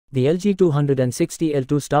The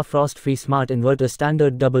LG260L2 Star Frost-Free Smart Inverter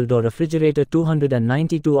Standard Double Door Refrigerator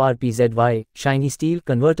 292RPZY, shiny steel,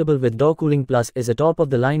 convertible with door cooling plus is a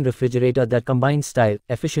top-of-the-line refrigerator that combines style,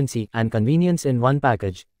 efficiency, and convenience in one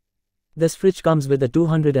package. This fridge comes with a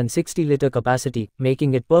 260-liter capacity,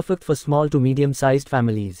 making it perfect for small to medium-sized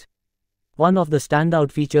families. One of the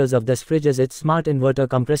standout features of this fridge is its smart inverter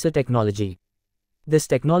compressor technology. This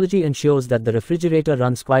technology ensures that the refrigerator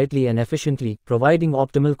runs quietly and efficiently, providing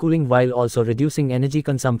optimal cooling while also reducing energy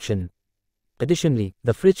consumption. Additionally,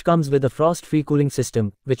 the fridge comes with a frost-free cooling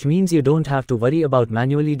system, which means you don't have to worry about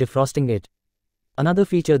manually defrosting it. Another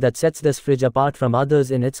feature that sets this fridge apart from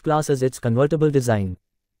others in its class is its convertible design.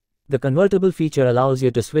 The convertible feature allows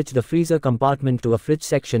you to switch the freezer compartment to a fridge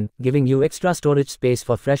section, giving you extra storage space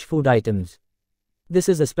for fresh food items. This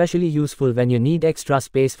is especially useful when you need extra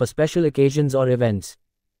space for special occasions or events.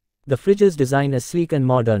 The fridge's design is sleek and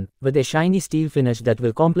modern, with a shiny steel finish that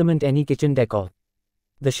will complement any kitchen decor.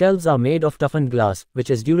 The shelves are made of toughened glass, which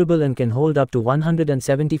is durable and can hold up to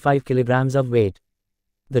 175 kilograms of weight.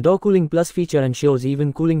 The Door Cooling Plus feature ensures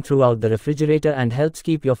even cooling throughout the refrigerator and helps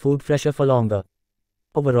keep your food fresher for longer.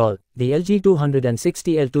 Overall, the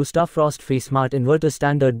LG260L2 Star Frost-Free Smart Inverter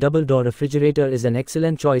Standard Double Door Refrigerator is an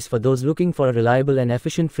excellent choice for those looking for a reliable and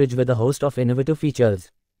efficient fridge with a host of innovative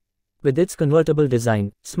features. With its convertible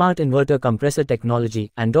design, smart inverter compressor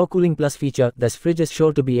technology, and Door Cooling Plus feature, this fridge is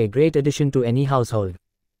sure to be a great addition to any household.